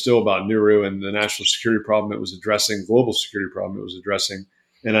passionate still about Nuru and the national security problem it was addressing, global security problem it was addressing.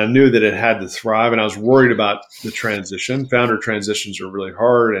 And I knew that it had to thrive, and I was worried about the transition. Founder transitions are really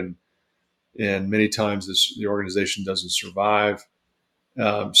hard, and many times the organization doesn't survive.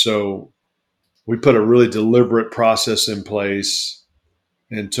 So we put a really deliberate process in place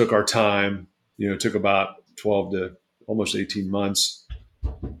and took our time. It took about 12 to almost 18 months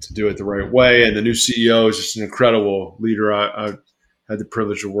to do it the right way. And the new CEO is just an incredible leader. I had the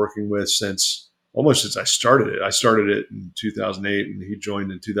privilege of working with since I started it. I started it in 2008, and he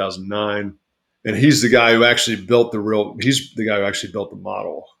joined in 2009. And he's the guy who actually built the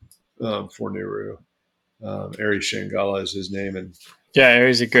model for Nuru. Ari Shangala is his name. And yeah,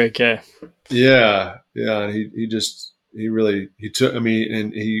 Ari's a great guy. Yeah. And he took,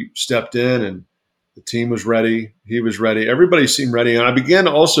 and he stepped in, and the team was ready. He was ready. Everybody seemed ready. And I began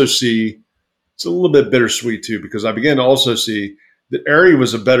to also see, it's a little bit bittersweet too, because I began to also see that Ari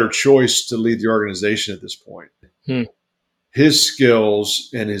was a better choice to lead the organization at this point. His skills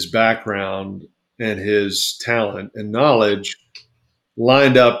and his background and his talent and knowledge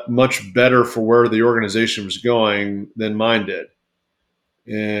lined up much better for where the organization was going than mine did.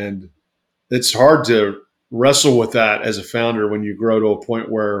 And it's hard to wrestle with that as a founder when you grow to a point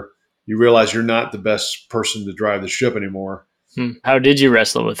where you realize you're not the best person to drive the ship anymore. How did you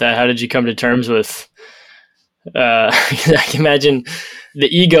wrestle with that? How did you come to terms with, I can imagine the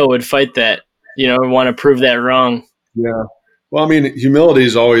ego would fight that, want to prove that wrong. Yeah. Well, humility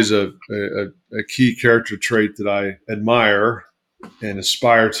is always a key character trait that I admire and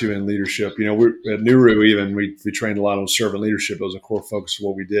aspire to in leadership. We're at Nuru, even we trained a lot on servant leadership. It was a core focus of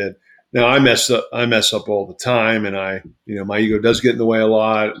what we did. Now I mess up all the time, and my ego does get in the way a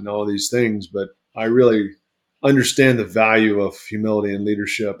lot and all these things, but I really understand the value of humility and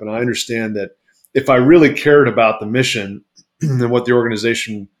leadership. And I understand that if I really cared about the mission and what the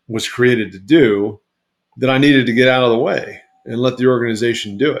organization was created to do, that I needed to get out of the way and let the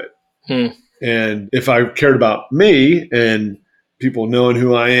organization do it. And if I cared about me and people knowing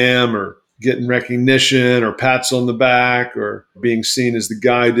who I am, or getting recognition or pats on the back, or being seen as the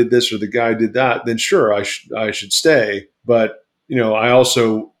guy who did this or the guy who did that, then sure, I should stay. But,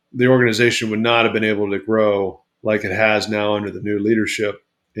 the organization would not have been able to grow like it has now under the new leadership.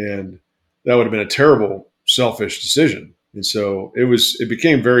 And that would have been a terrible, selfish decision. And so it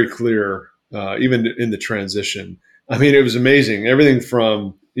became very clear, even in the transition. It was amazing. Everything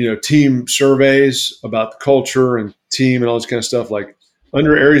from, team surveys about the culture and team and all this kind of stuff. Like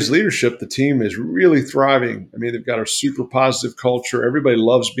under Ari's leadership, the team is really thriving. They've got a super positive culture. Everybody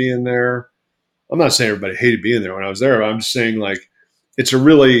loves being there. I'm not saying everybody hated being there when I was there. But I'm just saying it's a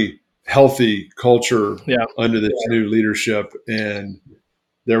really healthy culture under this new leadership, and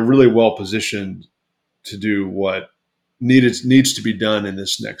they're really well positioned to do what needs to be done in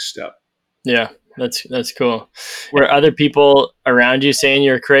this next step. Yeah, that's cool. Were other people around you saying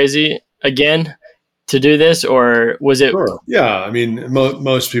you're crazy again to do this, or was it? Sure. Yeah,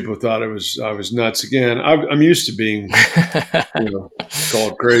 most people thought I was nuts again. I'm used to being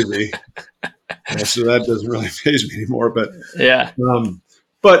called crazy. So that doesn't really faze me anymore. But Yeah.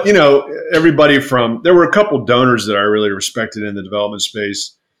 but everybody there were a couple donors that I really respected in the development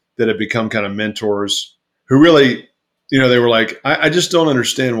space that have become kind of mentors who really, they were like, I just don't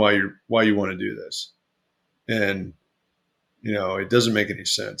understand why you want to do this, and it doesn't make any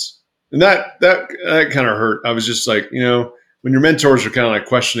sense. And that kind of hurt. I was just like, when your mentors are kind of like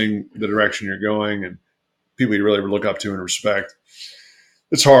questioning the direction you're going and people you really look up to and respect,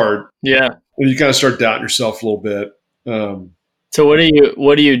 it's hard. Yeah. And you kind of start doubting yourself a little bit. So what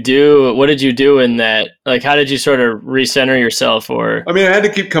do you do? What did you do in that? Like, how did you sort of recenter yourself? Or I had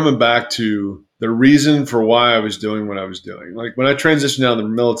to keep coming back to the reason for why I was doing what I was doing. Like when I transitioned out of the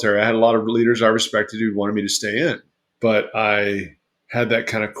military, I had a lot of leaders I respected who wanted me to stay in, but I had that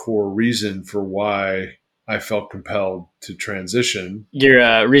kind of core reason for why I felt compelled to transition.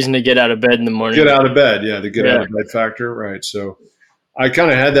 Your reason to get out of bed in the morning. Get out of bed, yeah, the get out of bed factor, right? So I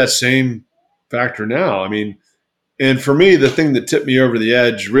kind of had that same factor now. And for me, the thing that tipped me over the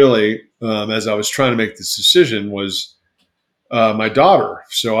edge, really, as I was trying to make this decision, was my daughter.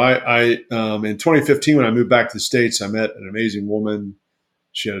 So I in 2015, when I moved back to the States, I met an amazing woman.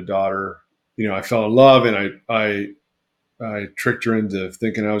 She had a daughter. I fell in love, and I tricked her into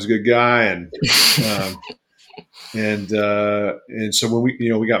thinking I was a good guy, and and so when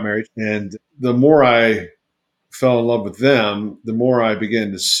we got married, and the more I fell in love with them, the more I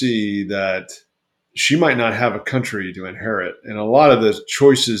began to see that she might not have a country to inherit. And a lot of the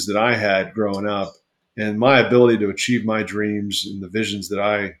choices that I had growing up and my ability to achieve my dreams and the visions that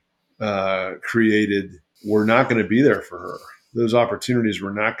I created were not going to be there for her. Those opportunities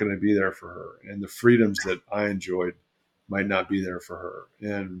were not going to be there for her. And the freedoms that I enjoyed might not be there for her.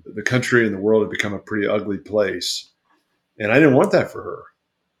 And the country and the world had become a pretty ugly place. And I didn't want that for her,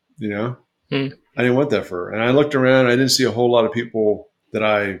 I didn't want that for her. And I looked around, I didn't see a whole lot of people that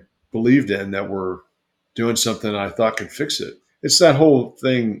I believed in that were doing something I thought could fix it. It's that whole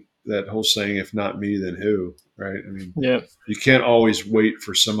thing, that whole saying, if not me, then who, right? You can't always wait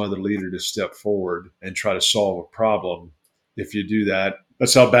for some other leader to step forward and try to solve a problem. If you do that,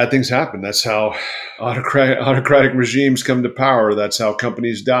 that's how bad things happen. That's how autocratic regimes come to power. That's how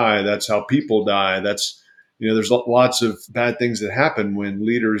companies die. That's how people die. There's lots of bad things that happen when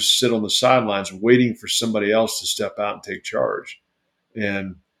leaders sit on the sidelines waiting for somebody else to step out and take charge.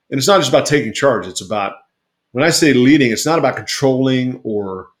 And it's not just about taking charge. It's about, when I say leading, it's not about controlling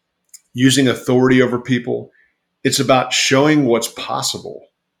or using authority over people. It's about showing what's possible,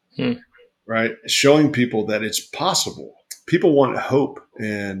 right? Showing people that it's possible. People want hope,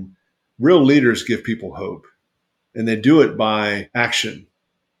 and real leaders give people hope, and they do it by action.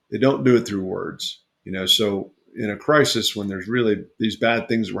 They don't do it through words. So in a crisis, when there's really these bad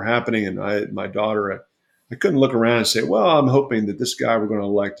things were happening, and my daughter, I couldn't look around and say, well, I'm hoping that this guy we're going to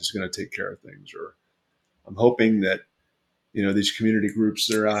elect is going to take care of things, or I'm hoping that these community groups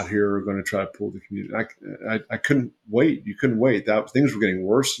that are out here are going to try to pull the community. I couldn't wait. You couldn't wait. Things were getting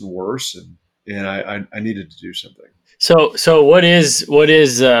worse and worse, and I needed to do something. So what is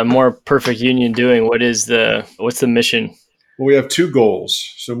More Perfect Union doing? What's the mission? Well, we have two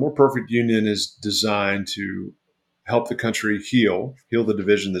goals. So More Perfect Union is designed to help the country heal the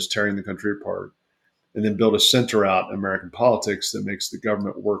division that's tearing the country apart, and then build a center out in American politics that makes the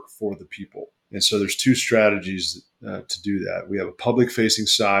government work for the people. And so there's two strategies to do that. We have a public-facing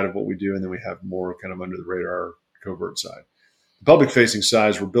side of what we do, and then we have more kind of under the radar covert side. The public-facing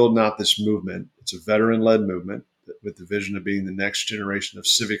side is we're building out this movement. It's a veteran-led movement with the vision of being the next generation of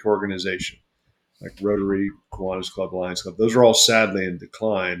civic organization, like Rotary, Kiwanis Club, Lions Club. Those are all sadly in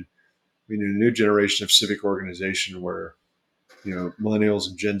decline. We need a new generation of civic organization where millennials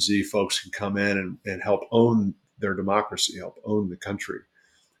and Gen Z folks can come in and help own their democracy, help own the country.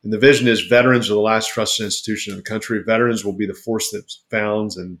 And the vision is veterans are the last trusted institution in the country. Veterans will be the force that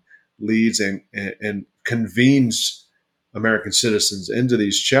founds and leads and convenes American citizens into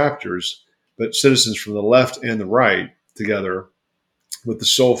these chapters, but citizens from the left and the right together with the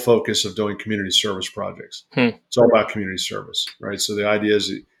sole focus of doing community service projects. It's all about community service, right? So the idea is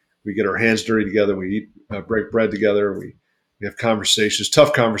that we get our hands dirty together, we eat, break bread together, we have conversations,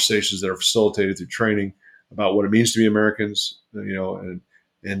 tough conversations that are facilitated through training about what it means to be Americans,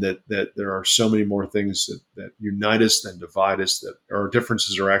 and that there are so many more things that unite us than divide us, that our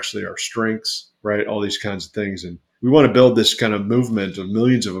differences are actually our strengths, right? All these kinds of things. And we want to build this kind of movement of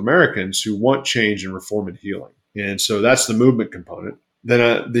millions of Americans who want change and reform and healing. And so that's the movement component.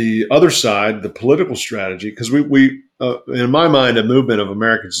 Then the other side, the political strategy, because we in my mind, a movement of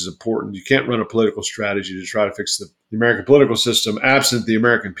Americans is important. You can't run a political strategy to try to fix the American political system absent the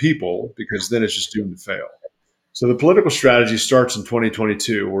American people, because then it's just doomed to fail. So the political strategy starts in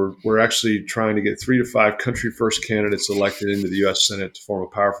 2022. We're actually trying to get 3 to 5 country first candidates elected into the U.S. Senate to form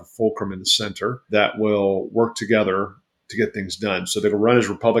a powerful fulcrum in the center that will work together to get things done. So they'll run as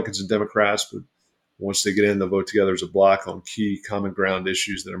Republicans and Democrats, but once they get in, they'll vote together as a bloc on key common ground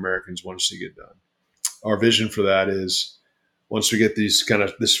issues that Americans want to see get done. Our vision for that is once we get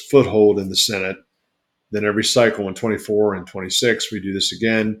this foothold in the Senate, then every cycle in 24 and 26, we do this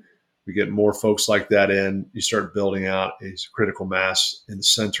again. We get more folks like that in. You start building out a critical mass in the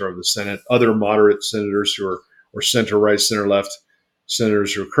center of the Senate. Other moderate senators or center right, center left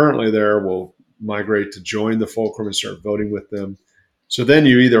senators who are currently there will migrate to join the fulcrum and start voting with them. So then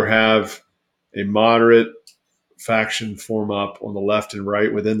you either have a moderate faction form up on the left and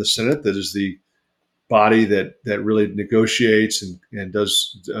right within the Senate that is the body that really negotiates and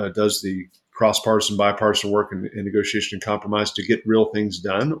does the cross-partisan, bipartisan work and negotiation and compromise to get real things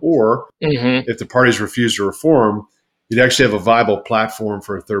done. Or if the parties refuse to reform, you'd actually have a viable platform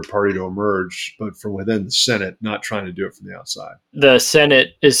for a third party to emerge, but from within the Senate, not trying to do it from the outside. The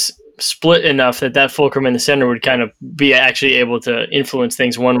Senate is split enough that fulcrum in the center would kind of be actually able to influence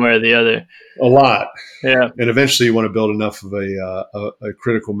things one way or the other. A lot. Yeah. And eventually you want to build enough of a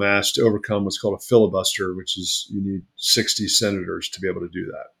critical mass to overcome what's called a filibuster, which is you need 60 senators to be able to do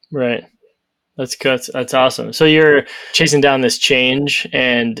that. Right. That's awesome. So you're chasing down this change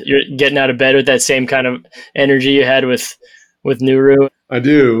and you're getting out of bed with that same kind of energy you had with Nuru. I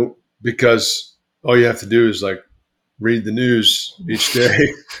do, because all you have to do is read the news each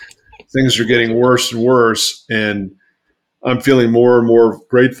day. Things are getting worse and worse, and I'm feeling more and more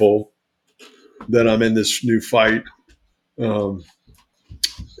grateful that I'm in this new fight. In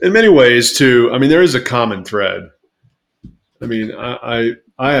many ways, too. I mean, there is a common thread. I mean, I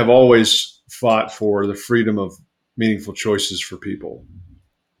have always fought for the freedom of meaningful choices for people,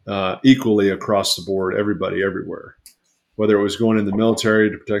 equally across the board, everybody, everywhere. Whether it was going in the military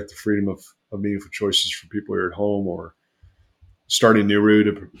to protect the freedom of meaningful choices for people here at home, or starting Nuru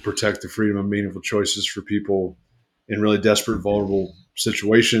to protect the freedom of meaningful choices for people in really desperate, vulnerable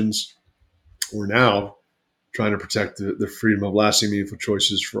situations. We're now trying to protect the freedom of lasting, meaningful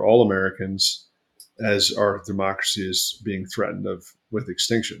choices for all Americans as our democracy is being threatened with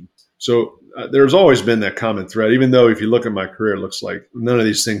extinction. So there's always been that common thread, even though if you look at my career, it looks like none of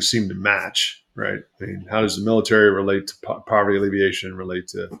these things seem to match, right? I mean, how does the military relate to poverty alleviation, relate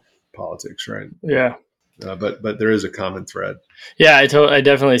to politics, right? Yeah. But there is a common thread. Yeah, I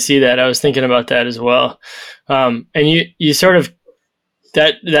definitely see that. I was thinking about that as well. And you sort of,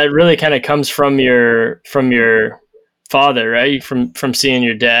 that really kind of comes from your father, right? From seeing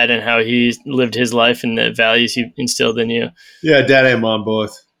your dad and how he lived his life and the values he instilled in you. Yeah, dad and mom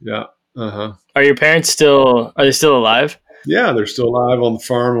both. Yeah. Uh-huh. Are your parents are they still alive? Yeah, they're still alive on the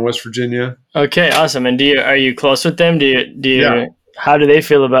farm in West Virginia. Okay, awesome. And are you close with them? Do you Yeah. How do they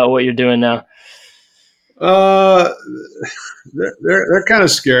feel about what you're doing now? They're kind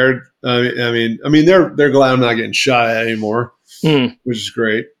of scared. I mean, they're glad I'm not getting shot at anymore, which is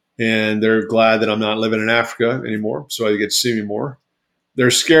great. And they're glad that I'm not living in Africa anymore, so I get to see me more.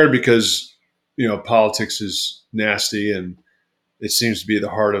 They're scared because, politics is nasty and it seems to be the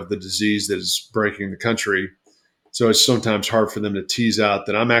heart of the disease that is breaking the country. So it's sometimes hard for them to tease out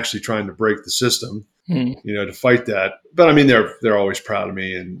that I'm actually trying to break the system, to fight that. But I mean, they're always proud of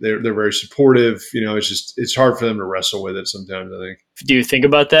me and they're very supportive. It's hard for them to wrestle with it sometimes, I think. Do you think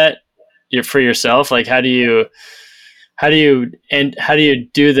about that for yourself? Like, how do you do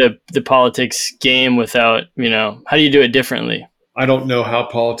the politics game without, how do you do it differently? I don't know how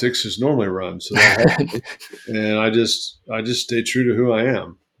politics is normally run, so that helps me. And I just stay true to who I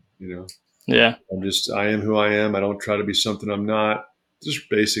am, Yeah. I am who I am. I don't try to be something I'm not. Just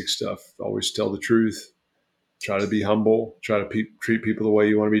basic stuff. Always tell the truth. Try to be humble. Try to treat people the way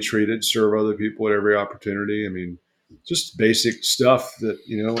you want to be treated. Serve other people at every opportunity. I mean, just basic stuff that,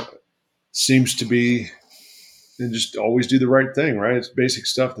 seems to be, and just always do the right thing, right? It's basic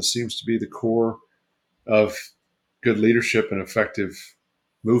stuff that seems to be the core of good leadership and effective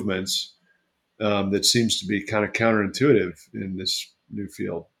movements, that seems to be kind of counterintuitive in this new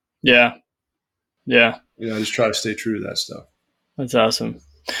field. Yeah. Yeah. I just try to stay true to that stuff. That's awesome.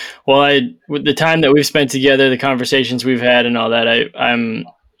 Well, with the time that we've spent together, the conversations we've had and all that,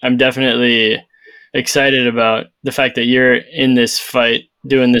 I'm definitely excited about the fact that you're in this fight,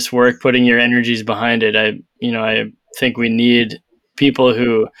 doing this work, putting your energies behind it. I think we need people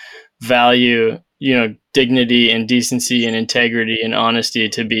who value, dignity and decency and integrity and honesty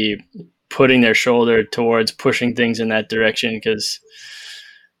to be putting their shoulder towards pushing things in that direction. Because,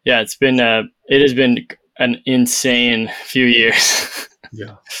 yeah, it has been an insane few years.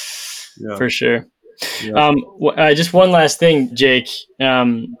 Yeah. For sure. Yeah. Just one last thing, Jake.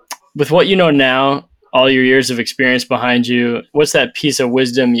 With what you know now, all your years of experience behind you, what's that piece of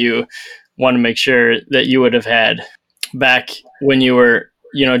wisdom you want to make sure that you would have had back when you were,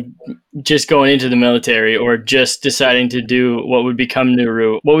 just going into the military or just deciding to do what would become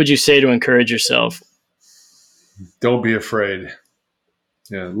Nuru? What would you say to encourage yourself? Don't be afraid.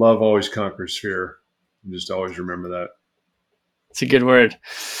 Yeah, love always conquers fear. Just always remember that. It's a good word.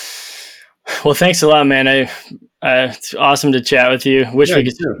 Well, thanks a lot, man. It's awesome to chat with you.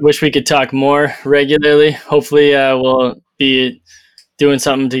 Wish we could talk more regularly. Hopefully, we'll be doing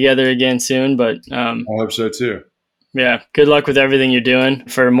something together again soon. But I hope so too. Yeah, good luck with everything you're doing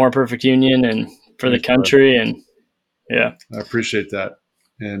for a more perfect union and for the country. And yeah, I appreciate that.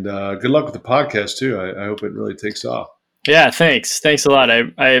 And good luck with the podcast too. I hope it really takes off. Yeah, thanks a lot.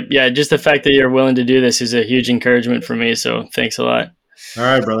 Just the fact that you're willing to do this is a huge encouragement for me. So thanks a lot. All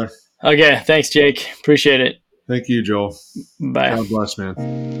right, brother. Okay, thanks, Jake. Appreciate it. Thank you, Joel. Bye. God bless, man.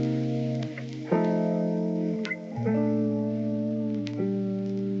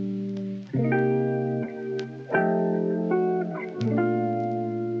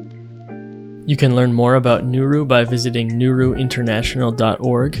 You can learn more about Nuru by visiting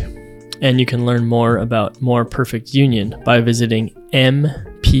nuruinternational.org, and you can learn more about More Perfect Union by visiting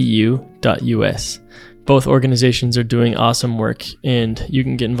mpu.us. Both organizations are doing awesome work, and you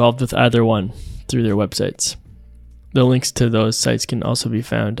can get involved with either one through their websites. The links to those sites can also be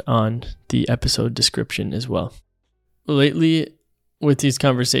found on the episode description as well. Lately, with these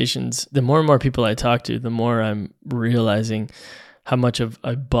conversations, the more and more people I talk to, the more I'm realizing how much of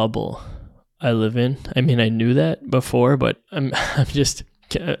a bubble I live in. I mean, I knew that before, but I'm just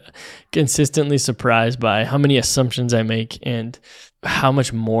consistently surprised by how many assumptions I make and how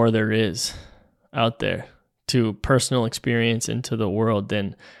much more there is out there to personal experience and to the world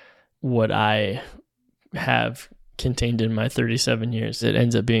than what I have contained in my 37 years. It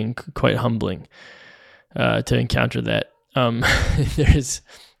ends up being quite humbling to encounter that. I'm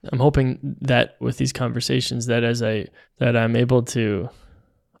hoping that with these conversations that I'm able to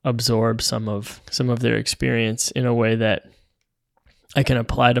absorb some of their experience in a way that I can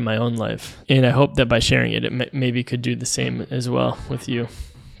apply to my own life. And I hope that by sharing it, it maybe could do the same as well with you.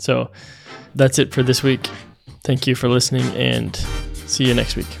 So that's it for this week. Thank you for listening, and see you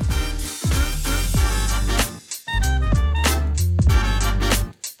next week.